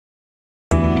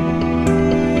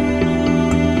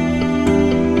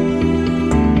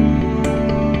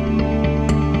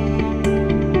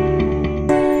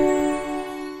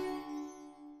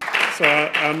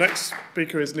next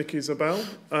speaker is Nikki Zabel,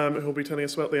 who will be telling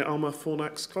us about the ALMA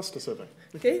Fornax cluster survey.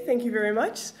 Okay, thank you very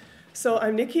much. So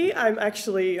I'm Nikki. I'm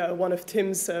actually one of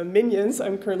Tim's minions.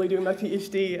 I'm currently doing my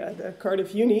PhD at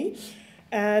Cardiff Uni.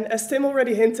 And as Tim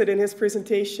already hinted in his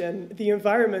presentation, the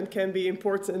environment can be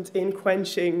important in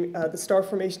quenching the star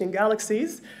formation in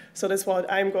galaxies. So that's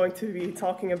what I'm going to be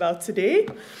talking about today.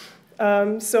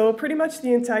 So pretty much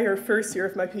the entire first year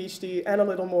of my PhD and a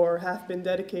little more have been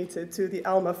dedicated to the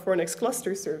ALMA Fornax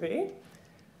cluster survey.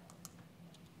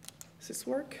 Does this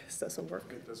work? This doesn't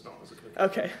work. It does not.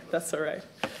 Okay, that's all right.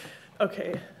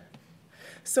 Okay.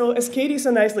 So as Katie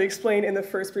so nicely explained in the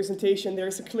first presentation,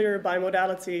 there's a clear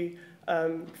bimodality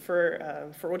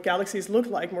for what galaxies look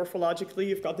like morphologically.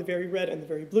 You've got the very red and the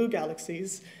very blue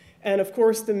galaxies. And of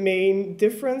course, the main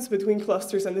difference between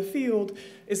clusters and the field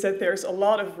is that there's a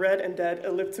lot of red and dead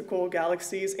elliptical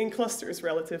galaxies in clusters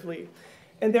relatively.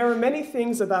 And there are many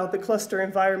things about the cluster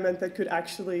environment that could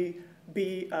actually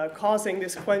be causing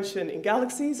this quenching in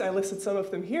galaxies. I listed some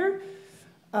of them here.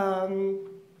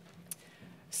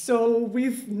 So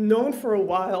we've known for a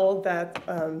while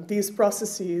that these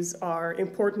processes are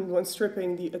important when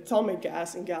stripping the atomic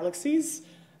gas in galaxies.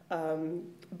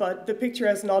 But the picture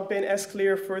has not been as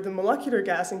clear for the molecular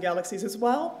gas in galaxies as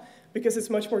well, because it's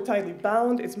much more tightly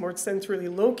bound, it's more centrally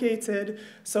located,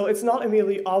 so it's not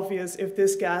immediately obvious if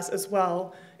this gas as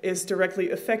well is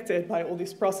directly affected by all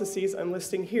these processes I'm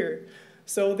listing here.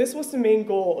 So this was the main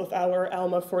goal of our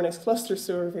ALMA Fornax cluster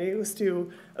survey, was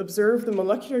to observe the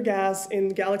molecular gas in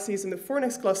galaxies in the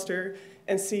Fornax cluster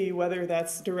and see whether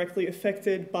that's directly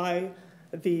affected by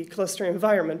the cluster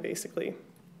environment, basically.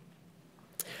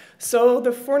 So the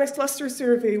Fornax cluster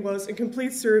survey was a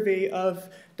complete survey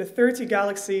of the 30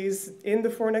 galaxies in the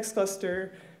Fornax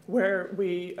cluster where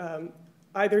we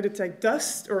either detect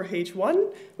dust or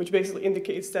H1, which basically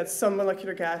indicates that some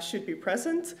molecular gas should be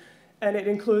present. And it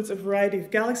includes a variety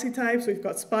of galaxy types. We've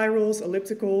got spirals,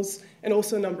 ellipticals, and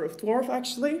also a number of dwarf,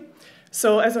 actually.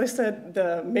 So as I said,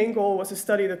 the main goal was to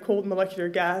study the cold molecular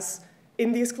gas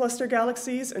in these cluster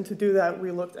galaxies. And to do that, we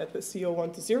looked at the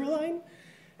CO1 to 0 line.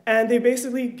 And they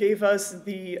basically gave us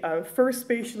the first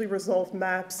spatially resolved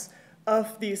maps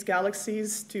of these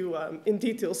galaxies to, in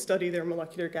detail, study their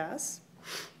molecular gas.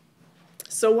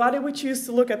 So why did we choose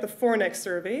to look at the Fornax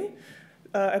survey,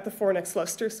 at the Fornax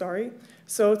cluster, sorry?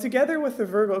 So together with the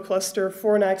Virgo cluster,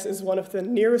 Fornax is one of the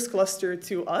nearest cluster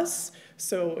to us.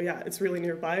 So yeah, it's really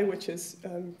nearby, which is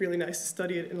really nice to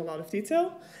study it in a lot of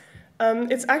detail.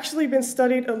 It's actually been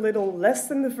studied a little less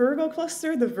than the Virgo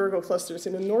cluster. The Virgo cluster is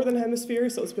in the northern hemisphere,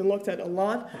 so it's been looked at a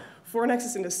lot. Fornax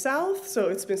is in the south, so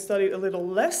it's been studied a little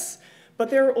less.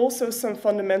 But there are also some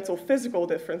fundamental physical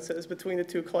differences between the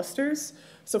two clusters.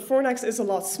 So Fornax is a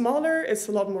lot smaller, it's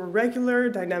a lot more regular,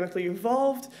 dynamically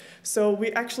evolved. So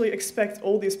we actually expect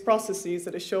all these processes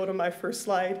that I showed on my first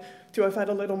slide to have had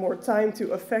a little more time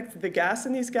to affect the gas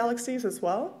in these galaxies as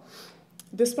well.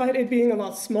 Despite it being a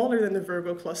lot smaller than the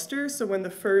Virgo cluster, so when the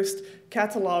first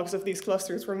catalogs of these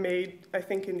clusters were made, I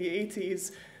think in the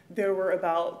 80s, there were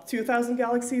about 2,000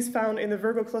 galaxies found in the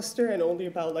Virgo cluster and only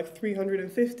about like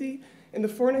 350 in the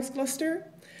Fornax cluster.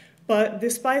 But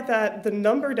despite that, the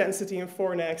number density in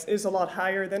Fornax is a lot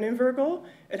higher than in Virgo.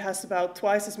 It has about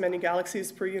twice as many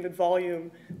galaxies per unit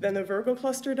volume than the Virgo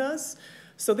cluster does.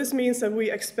 So this means that we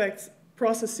expect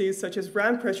processes such as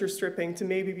ram pressure stripping to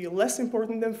maybe be less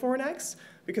important than Fornax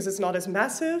because it's not as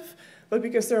massive, but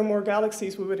because there are more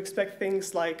galaxies, we would expect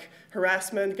things like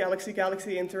harassment,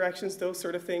 galaxy-galaxy interactions, those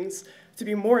sort of things, to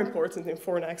be more important in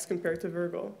Fornax compared to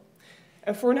Virgo.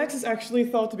 And Fornax is actually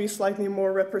thought to be slightly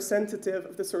more representative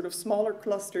of the sort of smaller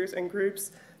clusters and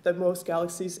groups that most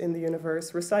galaxies in the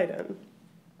universe reside in.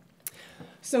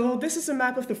 So this is a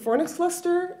map of the Fornax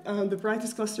cluster. The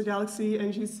brightest cluster galaxy,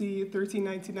 NGC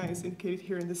 1399, is indicated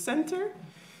here in the center.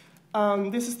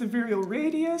 This is the virial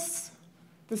radius.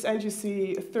 This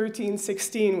NGC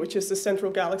 1316, which is the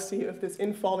central galaxy of this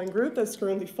infalling group that's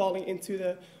currently falling into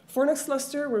the Fornax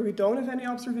cluster, where we don't have any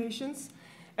observations.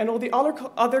 And all the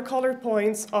other colored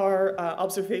points are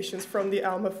observations from the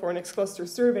ALMA Fornax cluster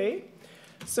survey.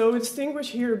 So we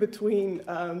distinguish here between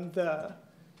the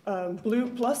blue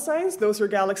plus signs. Those are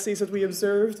galaxies that we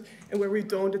observed and where we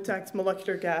don't detect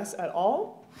molecular gas at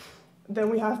all. Then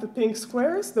we have the pink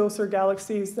squares. Those are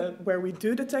galaxies where we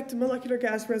do detect a molecular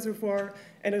gas reservoir,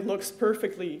 and it looks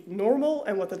perfectly normal.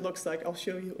 And what that looks like, I'll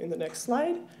show you in the next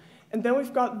slide. And then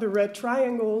we've got the red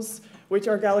triangles, which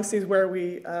are galaxies where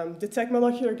we detect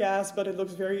molecular gas, but it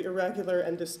looks very irregular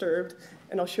and disturbed.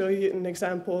 And I'll show you an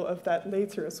example of that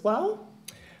later as well.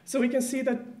 So we can see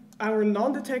that our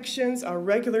non-detections, our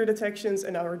regular detections,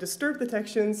 and our disturbed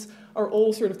detections are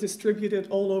all sort of distributed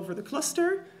all over the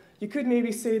cluster. You could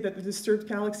maybe say that the disturbed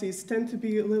galaxies tend to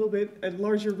be a little bit at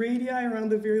larger radii around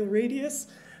the virial radius,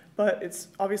 but it's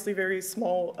obviously very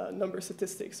small number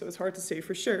statistics, so it's hard to say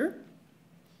for sure.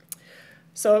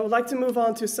 So I would like to move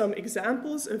on to some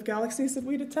examples of galaxies that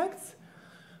we detect.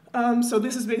 So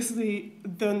this is basically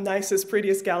the nicest,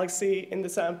 prettiest galaxy in the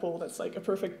sample. That's like a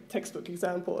perfect textbook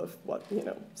example of what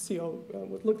CO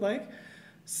would look like.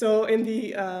 So in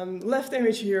the left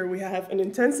image here, we have an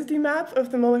intensity map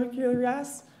of the molecular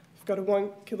gas. We've got a 1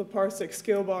 kiloparsec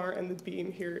scale bar and the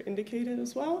beam here indicated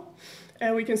as well.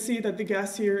 And we can see that the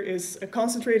gas here is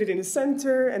concentrated in the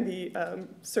center, and the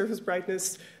surface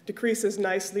brightness decreases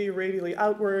nicely radially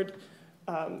outward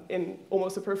in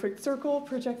almost a perfect circle,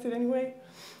 projected anyway.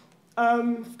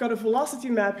 We've got a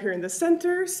velocity map here in the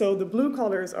center. So the blue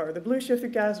colors are the blue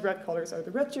shifted gas, red colors are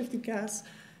the red shifted gas.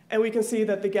 And we can see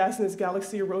that the gas in this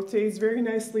galaxy rotates very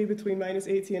nicely between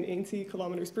 -80 and 80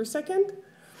 kilometers per second.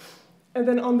 And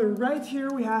then on the right here,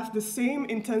 we have the same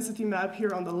intensity map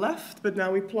here on the left, but now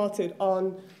we plot it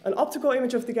on an optical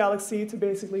image of the galaxy to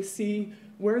basically see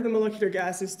where the molecular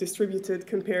gas is distributed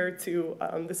compared to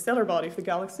the stellar body of the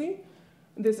galaxy.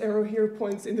 This arrow here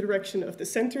points in the direction of the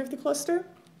center of the cluster.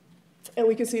 And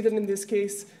we can see that in this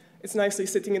case, it's nicely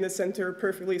sitting in the center,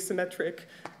 perfectly symmetric,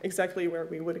 exactly where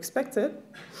we would expect it.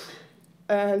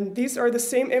 And these are the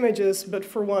same images, but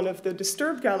for one of the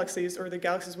disturbed galaxies, or the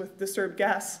galaxies with disturbed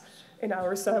gas, in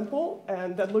our sample,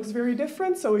 and that looks very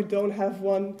different. So we don't have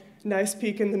one nice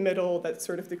peak in the middle that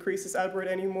sort of decreases outward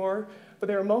anymore, but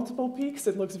there are multiple peaks.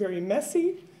 It looks very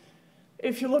messy.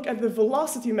 If you look at the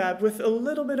velocity map with a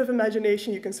little bit of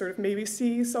imagination, you can sort of maybe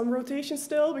see some rotation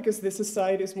still, because this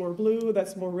side is more blue,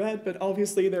 that's more red, but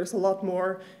obviously there's a lot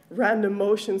more random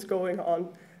motions going on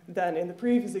than in the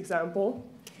previous example.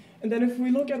 And then if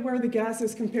we look at where the gas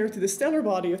is compared to the stellar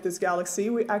body of this galaxy,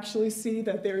 we actually see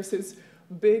that there's this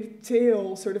big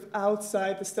tail sort of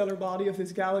outside the stellar body of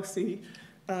this galaxy,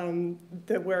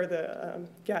 where the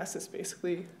gas is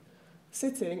basically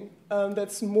sitting,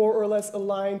 that's more or less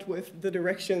aligned with the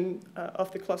direction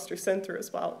of the cluster center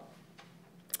as well.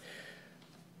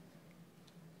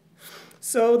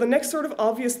 So the next sort of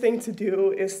obvious thing to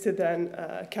do is to then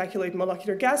calculate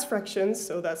molecular gas fractions.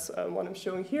 So that's what I'm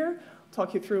showing here. I'll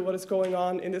talk you through what is going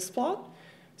on in this plot.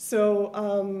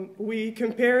 So we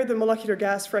compare the molecular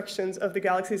gas fractions of the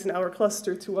galaxies in our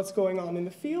cluster to what's going on in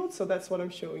the field. So that's what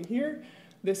I'm showing here.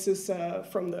 This is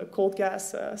from the cold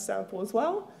gas sample as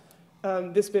well.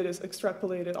 This bit is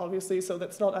extrapolated, obviously, so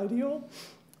that's not ideal.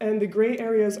 And the gray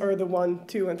areas are the 1,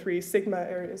 2, and 3 sigma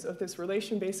areas of this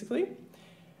relation, basically.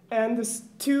 And there's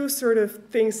two sort of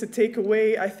things to take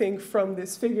away, I think, from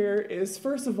this figure is,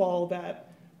 first of all, that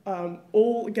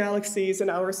all galaxies in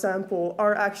our sample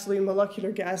are actually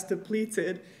molecular gas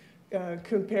depleted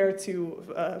compared to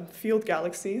field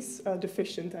galaxies,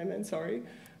 deficient, I meant, sorry.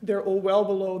 They're all well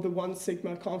below the 1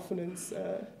 sigma confidence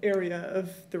area of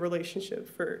the relationship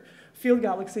for field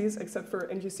galaxies, except for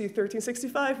NGC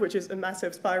 1365, which is a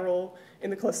massive spiral in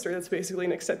the cluster that's basically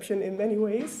an exception in many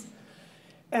ways.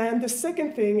 And the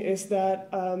second thing is that,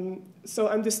 so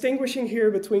I'm distinguishing here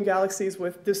between galaxies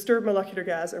with disturbed molecular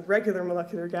gas and regular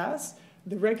molecular gas.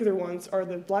 The regular ones are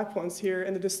the black ones here,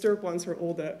 and the disturbed ones are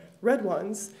all the red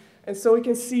ones. And so we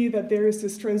can see that there is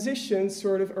this transition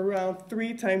sort of around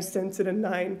 3 ×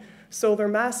 10⁹ solar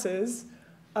masses,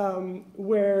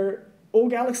 where all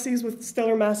galaxies with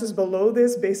stellar masses below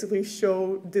this basically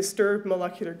show disturbed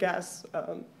molecular gas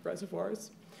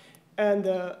reservoirs. And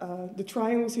the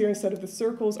triangles here instead of the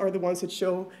circles are the ones that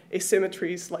show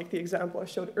asymmetries, like the example I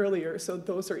showed earlier. So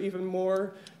those are even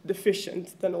more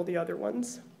deficient than all the other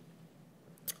ones.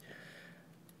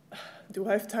 Do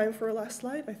I have time for a last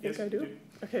slide? I think yes, I do.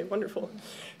 Okay, wonderful.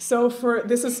 So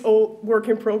this is all work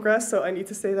in progress, so I need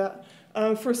to say that.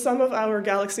 For some of our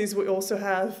galaxies, we also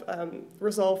have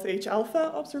resolved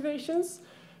H-alpha observations.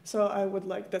 So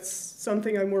that's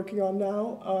something I'm working on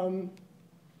now.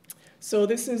 So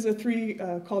this is a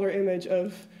 3-color image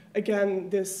of, again,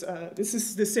 this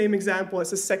is the same example as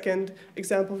the second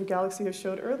example of a galaxy I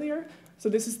showed earlier. So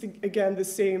this is, again, the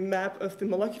same map of the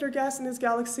molecular gas in this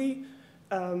galaxy.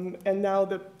 And now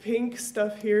the pink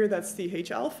stuff here, that's the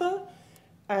H-alpha.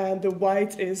 And the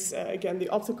white is, again, the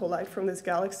optical light from this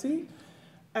galaxy.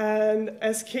 And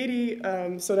as Katie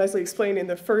so nicely explained in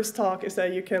the first talk, is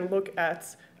that you can look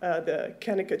at the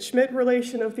Kennicutt-Schmidt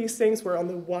relation of these things, where on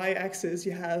the y-axis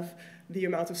you have the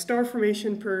amount of star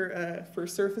formation per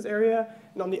surface area,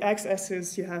 and on the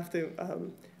x-axis you have the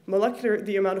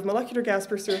amount of molecular gas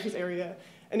per surface area.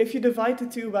 And if you divide the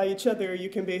two by each other, you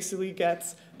can basically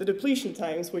get the depletion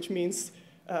times, which means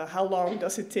how long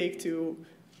does it take to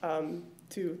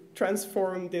to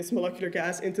transform this molecular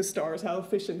gas into stars. How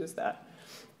efficient is that?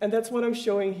 And that's what I'm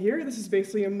showing here. This is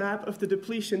basically a map of the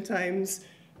depletion times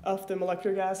of the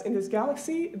molecular gas in this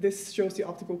galaxy. This shows the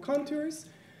optical contours.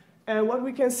 And what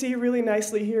we can see really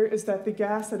nicely here is that the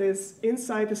gas that is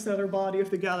inside the stellar body of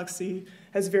the galaxy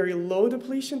has very low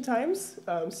depletion times.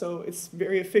 So it's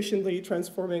very efficiently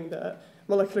transforming the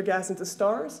molecular gas into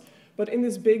stars. But in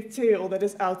this big tail that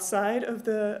is outside of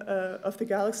the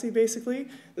galaxy, basically,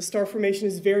 the star formation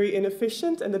is very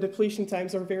inefficient and the depletion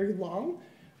times are very long.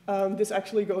 This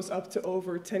actually goes up to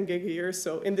over 10 gigayears.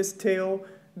 So in this tail,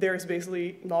 there's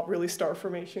basically not really star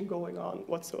formation going on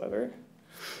whatsoever.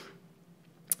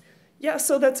 Yeah,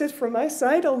 so that's it from my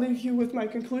side. I'll leave you with my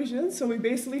conclusions. So we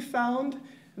basically found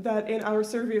that in our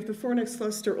survey of the Fornax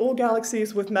cluster, all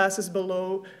galaxies with masses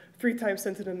below 3 ×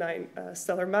 10⁹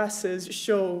 stellar masses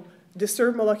show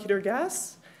disturbed molecular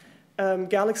gas.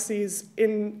 Galaxies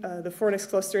in the Fornax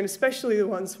cluster, and especially the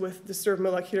ones with disturbed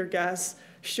molecular gas,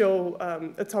 show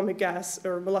atomic gas,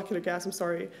 or molecular gas,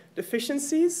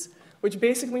 deficiencies, which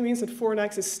basically means that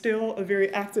Fornax is still a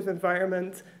very active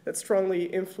environment that strongly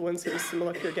influences the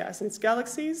molecular gas in its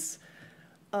galaxies.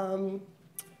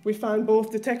 We found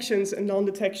both detections and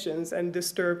non-detections and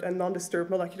disturbed and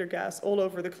non-disturbed molecular gas all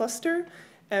over the cluster,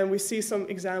 and we see some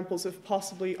examples of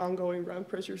possibly ongoing ground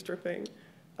pressure stripping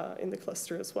in the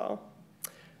cluster as well.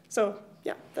 So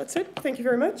yeah, that's it. Thank you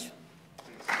very much.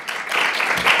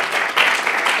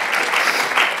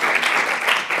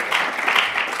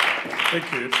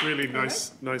 Thank you. It's really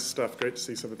nice stuff. Great to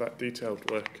see some of that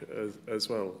detailed work as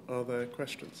well. Are there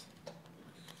questions?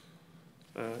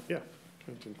 Yeah,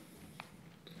 Quenching.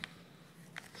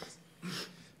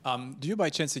 Do you, by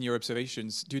chance, in your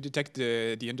observations, do you detect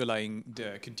the underlying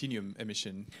continuum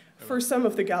emission? For some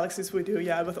of the galaxies we do,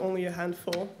 yeah, with only a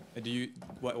handful. And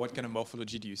what kind of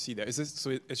morphology do you see there? Is this,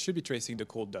 so it should be tracing the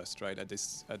cold dust, right, at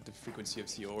the frequency of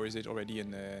CO, or is it already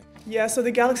in the... Yeah, so the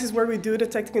galaxies where we do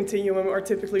detect continuum are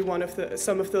typically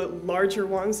some of the larger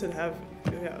ones that have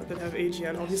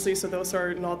AGN, obviously. So those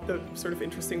are not the sort of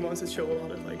interesting ones that show a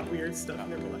lot of like weird stuff in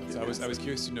their molecular gas. So I was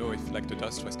curious to know if like the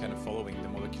dust was kind of following the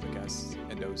molecular gas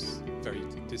in those very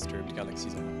disturbed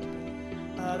galaxies or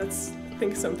not. That's, I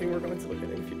think, something we're going to look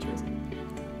at in the future.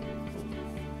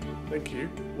 Thank you.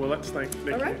 Well, let's thank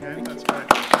Nikki again. That's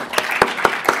great.